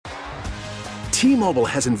T-Mobile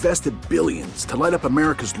has invested billions to light up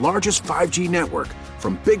America's largest 5G network,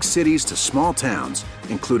 from big cities to small towns,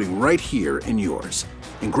 including right here in yours.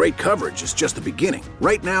 And great coverage is just the beginning.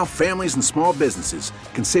 Right now, families and small businesses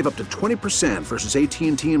can save up to 20% versus AT&T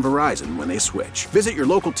and Verizon when they switch. Visit your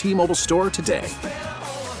local T-Mobile store today.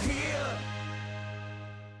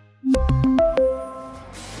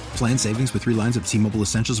 Plan savings with 3 lines of T-Mobile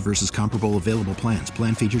Essentials versus comparable available plans.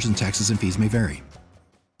 Plan features and taxes and fees may vary.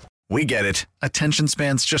 We get it. Attention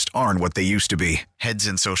spans just aren't what they used to be. Heads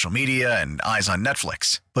in social media and eyes on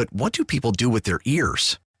Netflix. But what do people do with their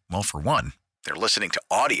ears? Well, for one, they're listening to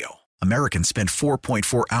audio. Americans spend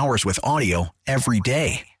 4.4 hours with audio every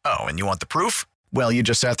day. Oh, and you want the proof? Well, you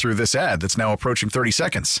just sat through this ad that's now approaching 30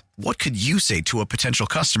 seconds. What could you say to a potential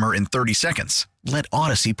customer in 30 seconds? Let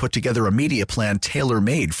Odyssey put together a media plan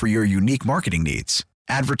tailor-made for your unique marketing needs.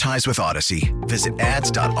 Advertise with Odyssey. Visit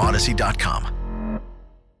ads.odyssey.com.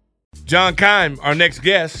 John Keim, our next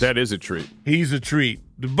guest. That is a treat. He's a treat.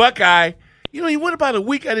 The Buckeye, he went about a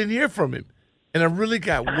week. I didn't hear from him. And I really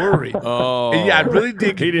got worried. Oh, and yeah, I really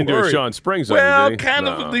did. He didn't worried. do a Sean Springs. Well, did he? kind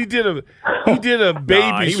No. of. He did a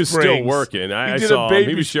baby. He was Springs. still working. I did saw a baby him.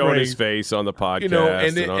 He was showing Springs. his face on the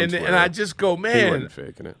podcast. And I just go, he man. wasn't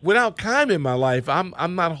faking it. Without Keim in my life,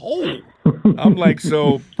 I'm not whole. I'm like,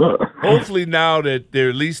 so. Hopefully now that they're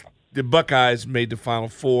at least the Buckeyes made the Final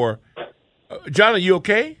Four. John, are you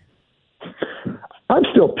okay? I'm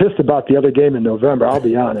still pissed about the other game in November, I'll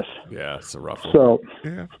be honest. Yeah, it's a rough one. So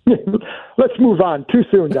let's move on. Too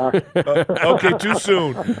soon, Doc. Okay, too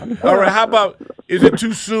soon. All right, how about, is it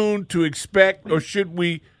too soon to expect, or should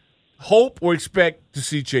we hope or expect to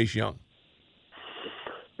see Chase Young?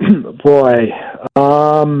 Boy,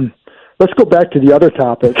 let's go back to the other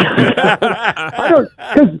topic. I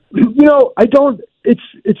don't.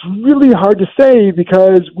 It's really hard to say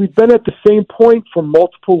because we've been at the same point for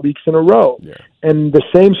multiple weeks in a row, and the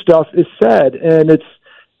same stuff is said, and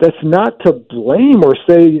that's not to blame or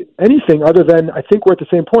say anything other than I think we're at the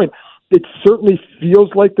same point. It certainly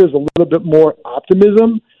feels like there's a little bit more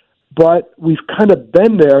optimism, but we've kind of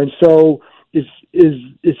been there, and so is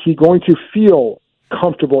he going to feel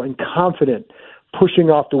comfortable and confident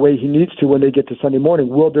pushing off the way he needs to when they get to Sunday morning?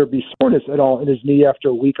 Will there be soreness at all in his knee after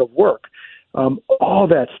a week of work? All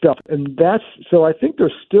that stuff. And so I think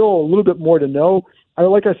there's still a little bit more to know.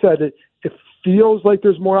 Like I said, it feels like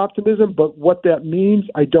there's more optimism, but what that means,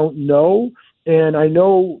 I don't know. And I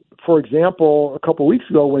know, for example, a couple of weeks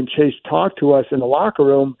ago when Chase talked to us in the locker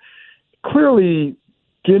room, clearly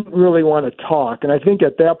didn't really want to talk. And I think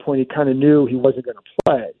at that point he kind of knew he wasn't going to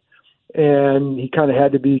play. And he kind of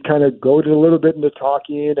had to be kind of goaded a little bit into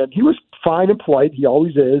talking. And he was fine and polite. He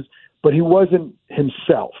always is. But he wasn't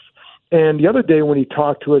himself. And the other day when he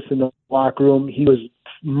talked to us in the locker room, he was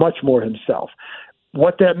much more himself.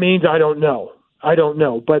 What that means, I don't know.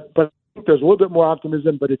 But I think there's a little bit more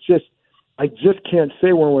optimism, but I just can't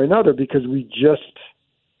say one way or another because we've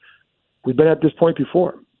been at this point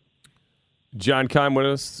before. John Keim with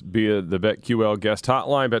us via the BetQL guest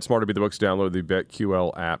hotline. Bet Smarter, be the books. Download the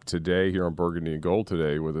BetQL app today here on Burgundy and Gold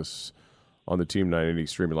today with us on the Team 980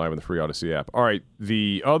 streaming live on the free Odyssey app. All right,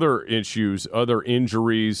 the other issues, other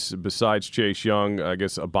injuries besides Chase Young, I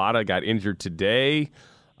guess Abada got injured today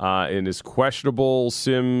and is questionable.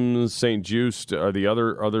 Sims, St. Juste are the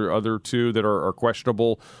other two that are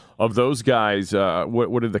questionable. Of those guys,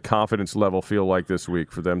 what did the confidence level feel like this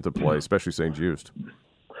week for them to play, especially St. Juste?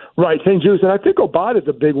 Right, St. Juste, and I think Obata is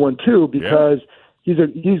a big one too because he's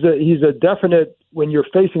a definite. When you're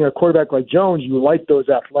facing a quarterback like Jones, you like those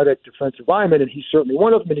athletic defensive linemen, and he's certainly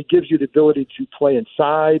one of them. And he gives you the ability to play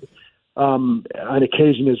inside on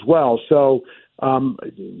occasion as well. So,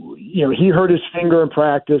 he hurt his finger in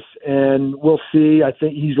practice, and we'll see. I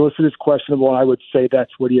think he's listed as questionable, and I would say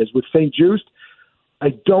that's what he is. With St. Juste,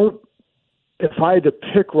 if I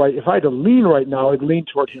had to lean right now, I'd lean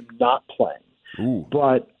toward him not playing. Ooh.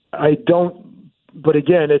 But I don't. But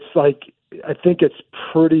again, it's like I think it's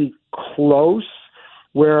pretty close.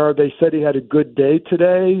 Where they said he had a good day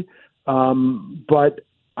today, but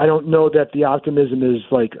I don't know that the optimism is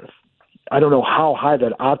I don't know how high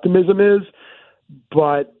that optimism is,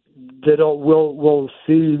 but we'll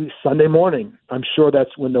see Sunday morning. I'm sure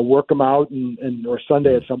that's when they'll work him out or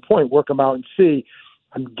Sunday at some point, work him out and see.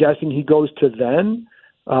 I'm guessing he goes to then,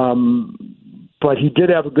 but he did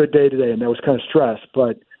have a good day today, and that was kind of stressed,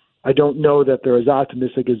 but I don't know that they're as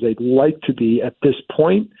optimistic as they'd like to be at this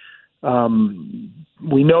point.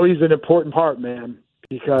 We know he's an important part, man,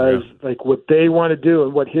 because what they want to do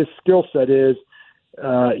and what his skill set is,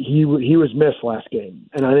 he was missed last game,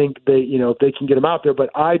 and I think they, if they can get him out there, but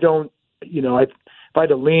I don't, if I had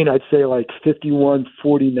to lean, I'd say like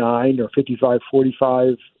 51-49 or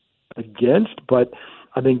 55-45 against, but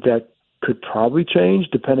I think that could probably change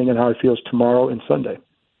depending on how it feels tomorrow and Sunday.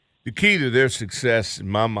 The key to their success, in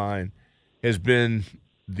my mind, has been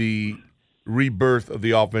the rebirth of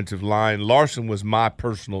the offensive line. Larson was my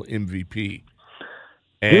personal MVP.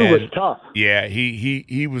 And he was tough. Yeah,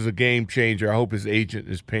 he was a game changer. I hope his agent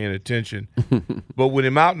is paying attention. But with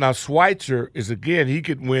him out now, Schweitzer is, again, he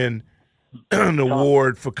could win an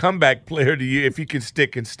award for comeback player of the year if he can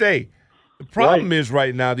stick and stay. The problem is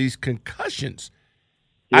right now these concussions.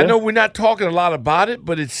 Yeah. I know we're not talking a lot about it,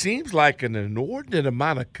 but it seems like an inordinate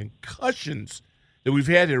amount of concussions that we've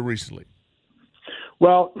had here recently.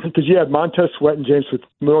 Well, because you had Montez Sweat and James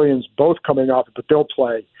Fitzmillions both coming off, but they'll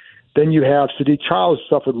play. Then you have Sadiq Charles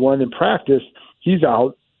suffered one in practice. He's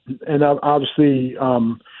out. And obviously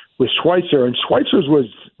with Schweitzer, and Schweitzer's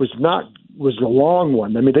was a long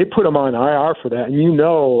one. I mean, they put him on IR for that. And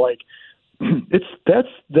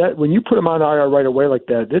that when you put him on IR right away like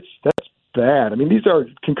that, that's bad. I mean,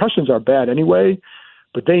 concussions are bad anyway,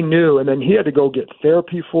 but they knew, and then he had to go get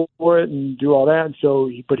therapy for it and do all that. And so,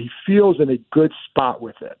 but he feels in a good spot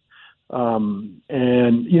with it. And,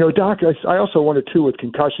 Doc, I also wonder, too, with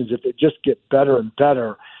concussions, if they just get better and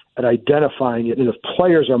better at identifying it, and if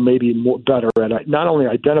players are maybe more better at not only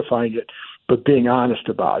identifying it, but being honest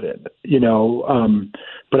about it,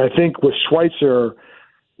 But I think with Schweitzer,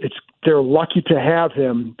 they're lucky to have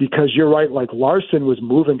him because you're right, like Larson was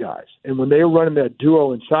moving guys. And when they were running that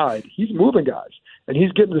duo inside, he's moving guys. And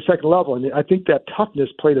he's getting to the second level. And I think that toughness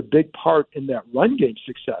played a big part in that run game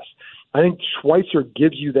success. I think Schweitzer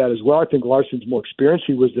gives you that as well. I think Larson's more experienced.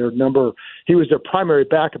 He was their primary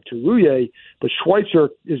backup to Rouillet, but Schweitzer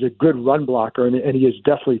is a good run blocker, and he is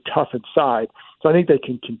definitely tough inside. So I think they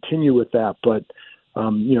can continue with that. But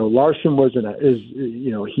Larson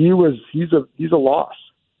he's a loss.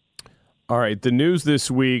 All right, the news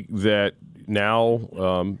this week that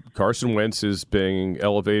now Carson Wentz is being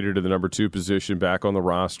elevated to the number 2 position back on the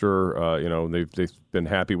roster. They've been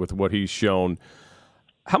happy with what he's shown.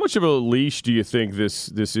 How much of a leash do you think this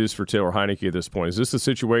is for Taylor Heinicke at this point? Is this a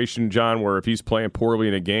situation, John, where if he's playing poorly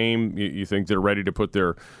in a game, you think they're ready to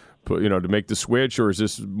to make the switch, or is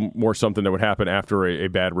this more something that would happen after a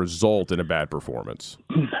bad result and a bad performance?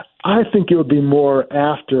 I think it would be more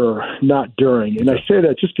after, not during. And I say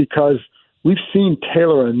that just because we've seen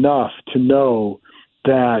Taylor enough to know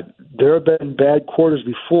that there have been bad quarters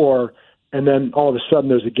before, and then all of a sudden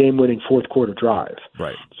there's a game-winning fourth-quarter drive.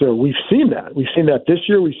 Right. So we've seen that. We've seen that this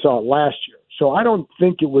year. We saw it last year. So I don't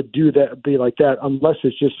think it would be like that unless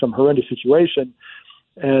it's just some horrendous situation.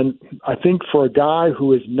 And I think for a guy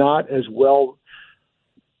who is not as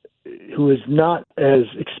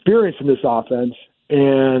experienced in this offense,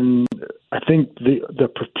 and I think the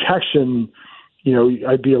protection,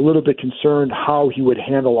 I'd be a little bit concerned how he would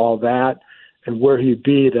handle all that and where he'd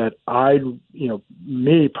be, that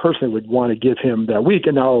me personally would want to give him that week.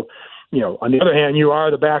 And now, on the other hand, you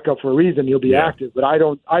are the backup for a reason. You'll be active. But I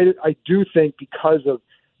do think because of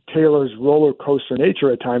Taylor's roller coaster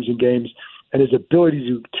nature at times in games and his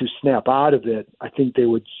ability to snap out of it, I think they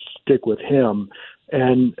would stick with him.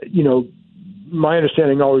 And, my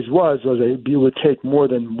understanding always was it would take more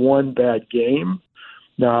than one bad game.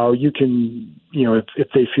 Now you can, if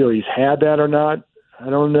they feel he's had that or not, I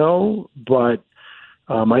don't know, but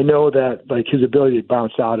I know that his ability to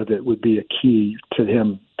bounce out of it would be a key to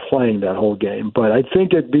him playing that whole game. But I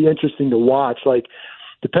think it'd be interesting to watch,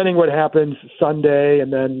 depending what happens Sunday,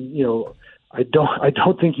 and then I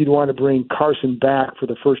don't think you'd want to bring Carson back for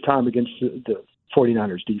the first time against the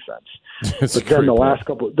 49ers defense. But then the last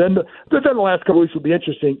couple weeks will be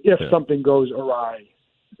interesting if something goes awry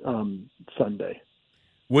Sunday.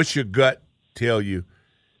 What's your gut tell you?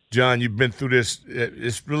 John, you've been through this.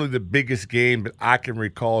 It's really the biggest game that I can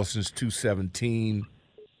recall since 2017.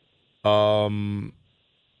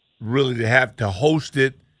 Really to have to host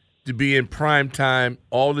it, to be in prime time,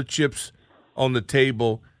 all the chips on the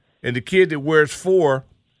table. And the kid that wears 4,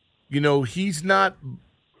 he's not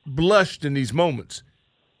blushed in these moments.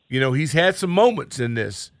 He's had some moments in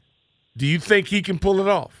this. Do you think he can pull it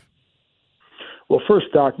off? Well, first,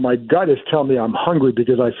 Doc, my gut is telling me I'm hungry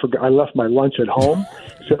because I left my lunch at home.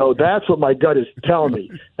 So that's what my gut is telling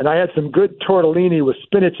me. And I had some good tortellini with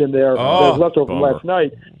spinach in there that was left over from last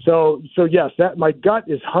night. So yes, my gut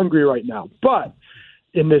is hungry right now. But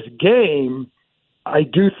in this game, I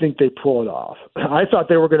do think they pull it off. I thought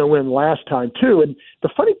they were going to win last time too. And the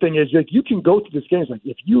funny thing is, you can go through this game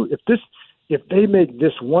if they make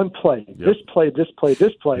this one play, this play,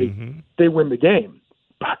 they win the game.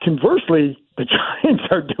 But conversely, the Giants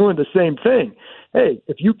are doing the same thing. Hey,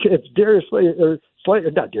 if Darius Slay or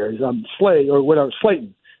Slay or whatever,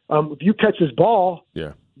 Slayton. If you catch this ball,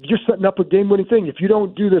 you're setting up a game-winning thing. If you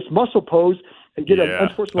don't do this muscle pose and get an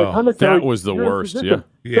unfortunate conduct, that was the worst.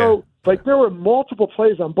 So, there were multiple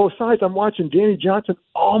plays on both sides. I'm watching Danny Johnson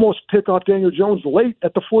almost pick off Daniel Jones late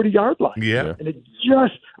at the 40-yard line. Yeah. And it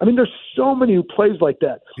just, there's so many plays like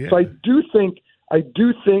that. Yeah. So I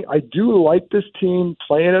do like this team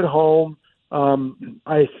playing at home.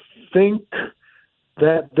 I think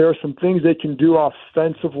that there are some things they can do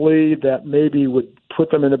offensively that maybe would put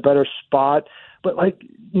them in a better spot. But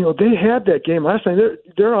they had that game last night.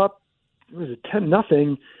 They're up,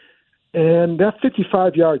 10-0, and that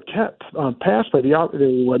 55-yard pass by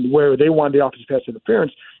where they wanted the offensive pass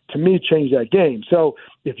interference, to me, changed that game. So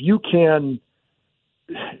if you can,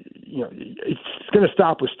 it's going to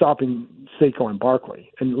stop with stopping Saquon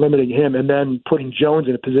Barkley and limiting him, and then putting Jones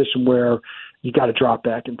in a position where you got to drop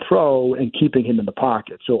back and throw and keeping him in the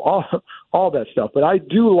pocket. So all that stuff. But I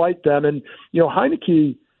do like them. And,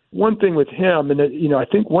 Heinicke, one thing with him, and I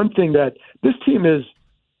think one thing that this team is,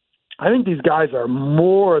 I think these guys are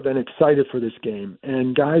more than excited for this game.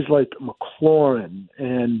 And guys like McLaurin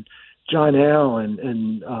and John Allen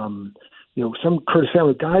and, some Curtis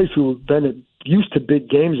Samuel, guys who have been used to big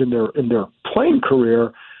games in their playing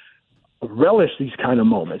career, relish these kind of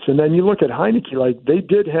moments. And then you look at Heinicke,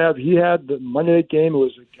 he had the Monday night game. I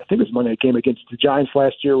think it was Monday night game against the Giants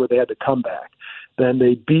last year where they had to come back. Then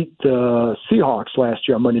they beat the Seahawks last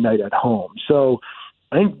year on Monday night at home. So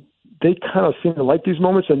I think they kind of seem to like these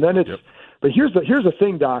moments. And then but here's the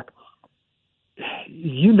thing, Doc.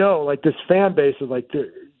 This fan base is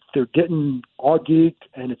they're getting all geeked,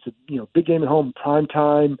 and it's a big game at home, prime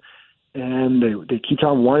time, and they keep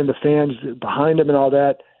on wanting the fans behind them and all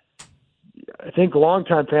that. I think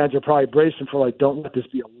longtime fans are probably bracing for don't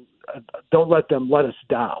let them let us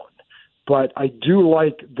down. But I do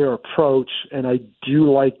like their approach, and I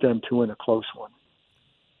do like them to win a close one.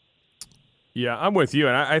 Yeah, I'm with you,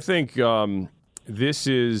 and I think this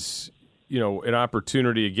is an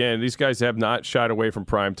opportunity again. These guys have not shied away from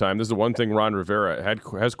prime time. This is the one thing Ron Rivera has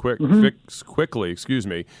fixed quickly.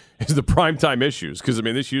 Is the prime time issues, because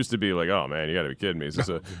this used to be oh man, you got to be kidding me. Is this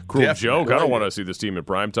a cruel joke? I don't want to see this team in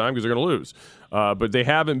prime time because they're going to lose. But they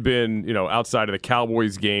haven't been outside of the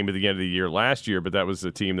Cowboys game at the end of the year last year. But that was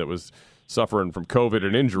a team that was suffering from COVID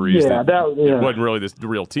and injuries. It wasn't really the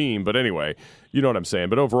real team. But anyway, you know what I'm saying.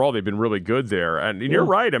 But overall, they've been really good there. And you're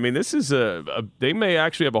right. This is they may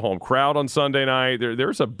actually have a home crowd on Sunday night.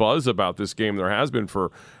 There's a buzz about this game. There has been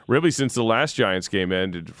for really since the last Giants game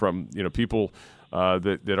ended, from people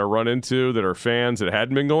that are run into, that are fans that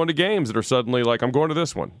hadn't been going to games, that are suddenly I'm going to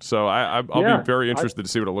this one. So I'll be very interested to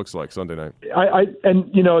see what it looks like Sunday night.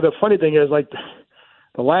 The funny thing is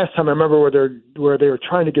the last time I remember where they were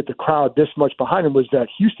trying to get the crowd this much behind them was that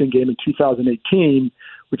Houston game in 2018,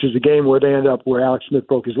 which is a game where they ended up where Alex Smith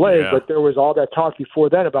broke his leg. Yeah. But there was all that talk before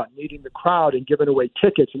then about needing the crowd and giving away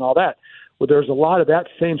tickets and all that. Well, there's a lot of that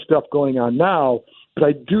same stuff going on now. But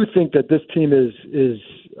I do think that this team is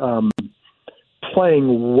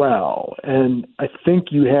playing well, and I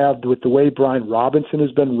think you have with the way Brian Robinson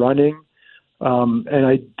has been running. And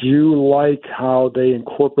I do like how they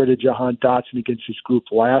incorporated Jahan Dotson against this group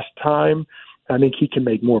last time. I think he can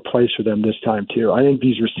make more plays for them this time, too. I think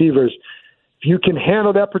these receivers, if you can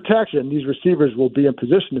handle that protection, these receivers will be in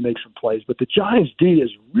position to make some plays. But the Giants' D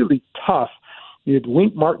is really tough.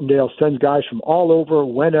 Wink Martindale sends guys from all over,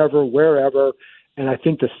 whenever, wherever. And I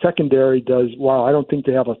think the secondary does, while I don't think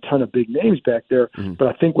they have a ton of big names back there, but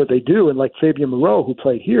I think what they do, and like Fabian Moreau, who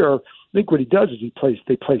played here, I think what he does is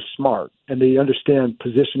they play smart, and they understand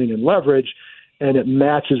positioning and leverage, and it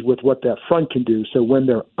matches with what that front can do. So when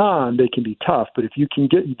they're on, they can be tough. But if you can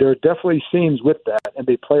there are definitely seams with that, and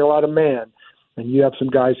they play a lot of man, and you have some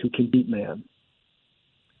guys who can beat man.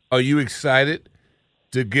 Are you excited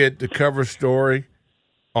to get the cover story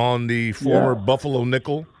on the former Buffalo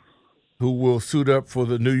nickel who will suit up for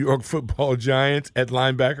the New York Football Giants at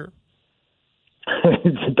linebacker?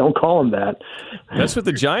 Don't call him that. That's what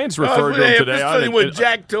the Giants referred to him today. That's what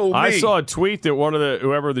Jack told me. I saw a tweet that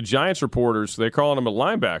whoever the Giants reporters, they're calling him a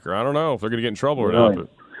linebacker. I don't know if they're going to get in trouble or not. But.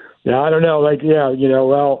 Yeah, I don't know.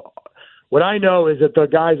 Well, what I know is that the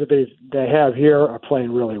guys that they have here are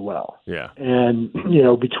playing really well. Yeah. And,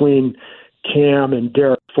 between Cam and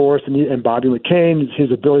Derek Forrest and Bobby McCain,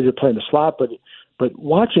 his ability to play in the slot, but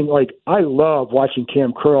watching, I love watching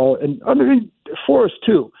Cam Curl and Forrest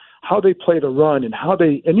too, how they play the run and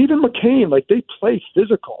and even McCain, they play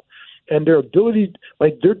physical, and their ability,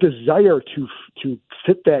 their desire to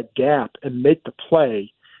fit that gap and make the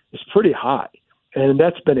play is pretty high. And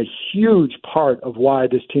that's been a huge part of why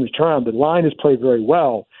this team's turned around. The line has played very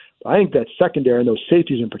well, I think that secondary and those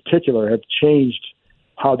safeties in particular have changed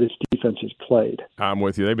how this defense is played. I'm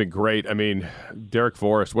with you. They've been great. I mean, Derek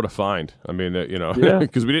Forrest, what a find. I mean,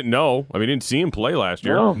 because we didn't know. I mean, we didn't see him play last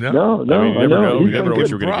year. No. I mean, you never know. You never know what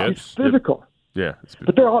you're going to get. He's physical. Yeah.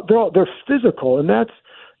 But they're physical, and that's,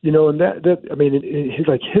 I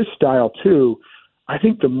mean, his style too. I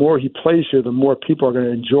think the more he plays here, the more people are going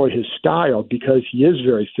to enjoy his style because he is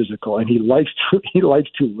very physical and he likes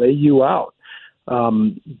to lay you out.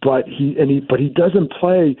 But he doesn't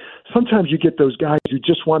play. Sometimes you get those guys who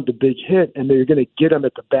just want the big hit and they're going to get him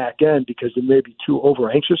at the back end because they may be too over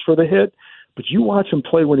anxious for the hit. But you watch him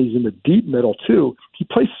play when he's in the deep middle too. He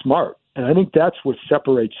plays smart. And I think that's what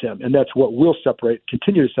separates him, and that's what will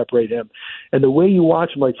continue to separate him. And the way you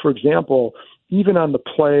watch him, like, for example, even on the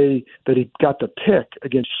play that he got the pick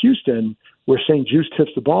against Houston where St. Juste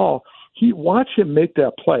tips the ball, watch him make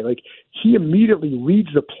that play. Like, he immediately reads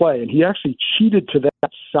the play, and he actually cheated to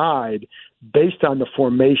that side based on the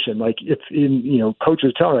formation. Like,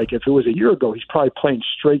 coaches tell him, like, if it was a year ago, he's probably playing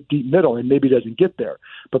straight deep middle and maybe doesn't get there.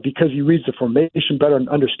 But because he reads the formation better and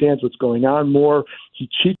understands what's going on more, he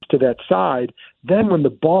cheats to that side. Then when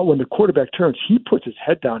the quarterback turns, he puts his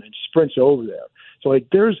head down and sprints over there. So, like,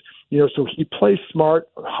 so he plays smart,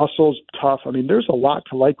 hustles, tough. I mean, there's a lot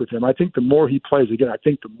to like with him. I think the more he plays, again, I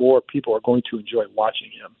think the more people are going to enjoy watching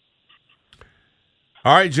him.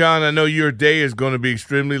 All right, John, I know your day is going to be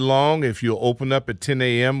extremely long if you'll open up at 10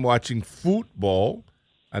 a.m. watching football.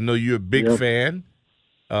 I know you're a big fan.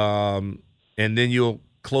 And then you'll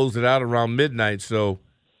close it out around midnight, so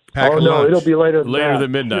pack a lunch. It'll be later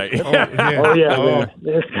than midnight. Man.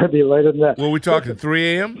 It's going to be later than that. Well, we're talking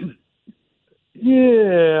 3 a.m.?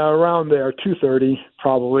 Yeah, around there, 2:30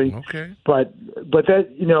 probably. Okay. But that,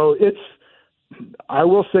 it's – I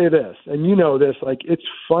will say this, and you know this, like, it's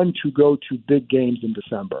fun to go to big games in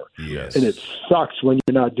December. Yes. And it sucks when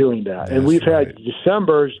you're not doing that. And we've had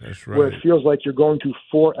Decembers where it feels like you're going to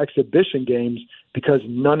 4 exhibition games because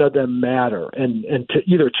none of them matter. And to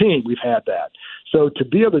either team, we've had that. So to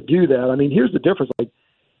be able to do that, I mean, here's the difference. Like,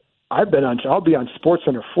 I'll be on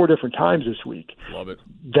SportsCenter 4 different times this week. Love it.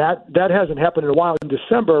 That hasn't happened in a while in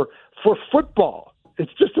December for football.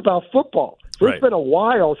 It's just about football. So It's been a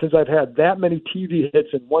while since I've had that many TV hits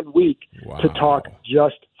in 1 week to talk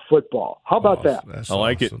just football. How about that? I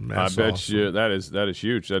like it. I bet you that is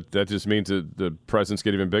huge. That just means that the presents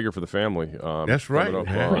get even bigger for the family. That's right. No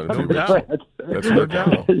doubt. That's no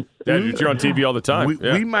doubt. Dad, you're on TV all the time.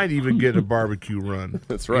 We might even get a barbecue run.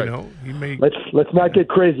 That's right. Let's not get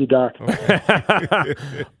crazy, Doc.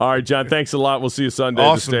 All right, John. Thanks a lot. We'll see you Sunday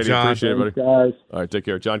at the stadium. John. Appreciate it, buddy. Guys. All right, take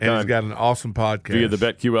care, John. And he's got an awesome podcast via the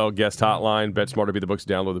BetQL guest hotline. Bet smarter, be the books.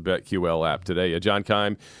 Download the BetQL app today. John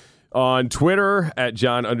Keim on Twitter at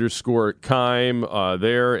John_Keim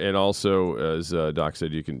there, and also as Doc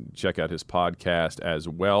said, you can check out his podcast as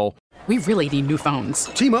well. We really need new phones.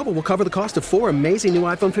 T-Mobile will cover the cost of 4 amazing new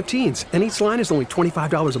iPhone 15s, and each line is only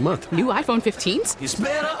 $25 a month. New iPhone 15s? It's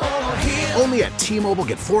better over here. Only at T-Mobile,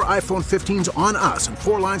 get 4 iPhone 15s on us and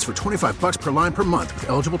 4 lines for $25 per line per month with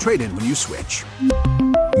eligible trade-in when you switch.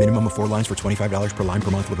 Minimum of 4 lines for $25 per line per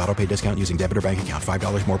month with autopay discount using debit or bank account.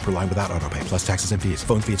 $5 more per line without autopay, plus taxes and fees.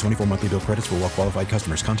 Phone fee at 24 monthly bill credits for well-qualified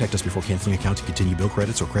customers. Contact us before canceling account to continue bill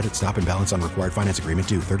credits or credit stop and balance on required finance agreement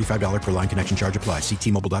due. $35 per line connection charge applies. See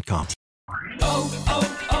T-Mobile.com.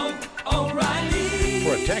 O'Reilly.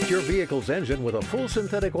 Protect your vehicle's engine with a full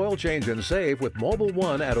synthetic oil change and save with Mobil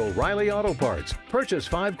 1 at O'Reilly Auto Parts. Purchase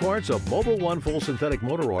 5 quarts of Mobil 1 full synthetic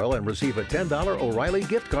motor oil and receive a $10 O'Reilly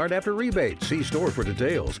gift card after rebate. See store for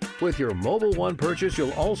details. With your Mobil 1 purchase,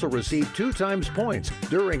 you'll also receive 2 times points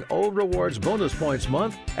during Old Rewards Bonus Points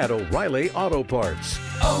Month at O'Reilly Auto Parts.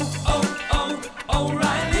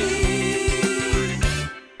 O'Reilly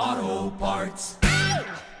Auto Parts.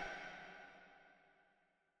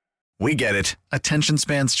 We get it. Attention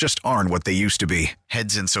spans just aren't what they used to be.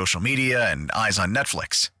 Heads in social media and eyes on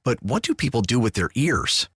Netflix. But what do people do with their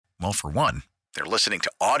ears? Well, for one, they're listening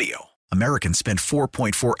to audio. Americans spend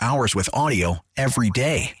 4.4 hours with audio every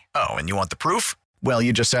day. Oh, and you want the proof? Well,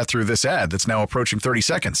 you just sat through this ad that's now approaching 30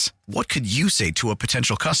 seconds. What could you say to a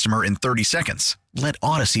potential customer in 30 seconds? Let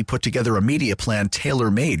Odyssey put together a media plan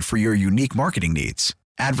tailor-made for your unique marketing needs.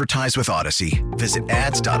 Advertise with Odyssey. Visit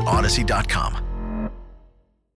ads.odyssey.com.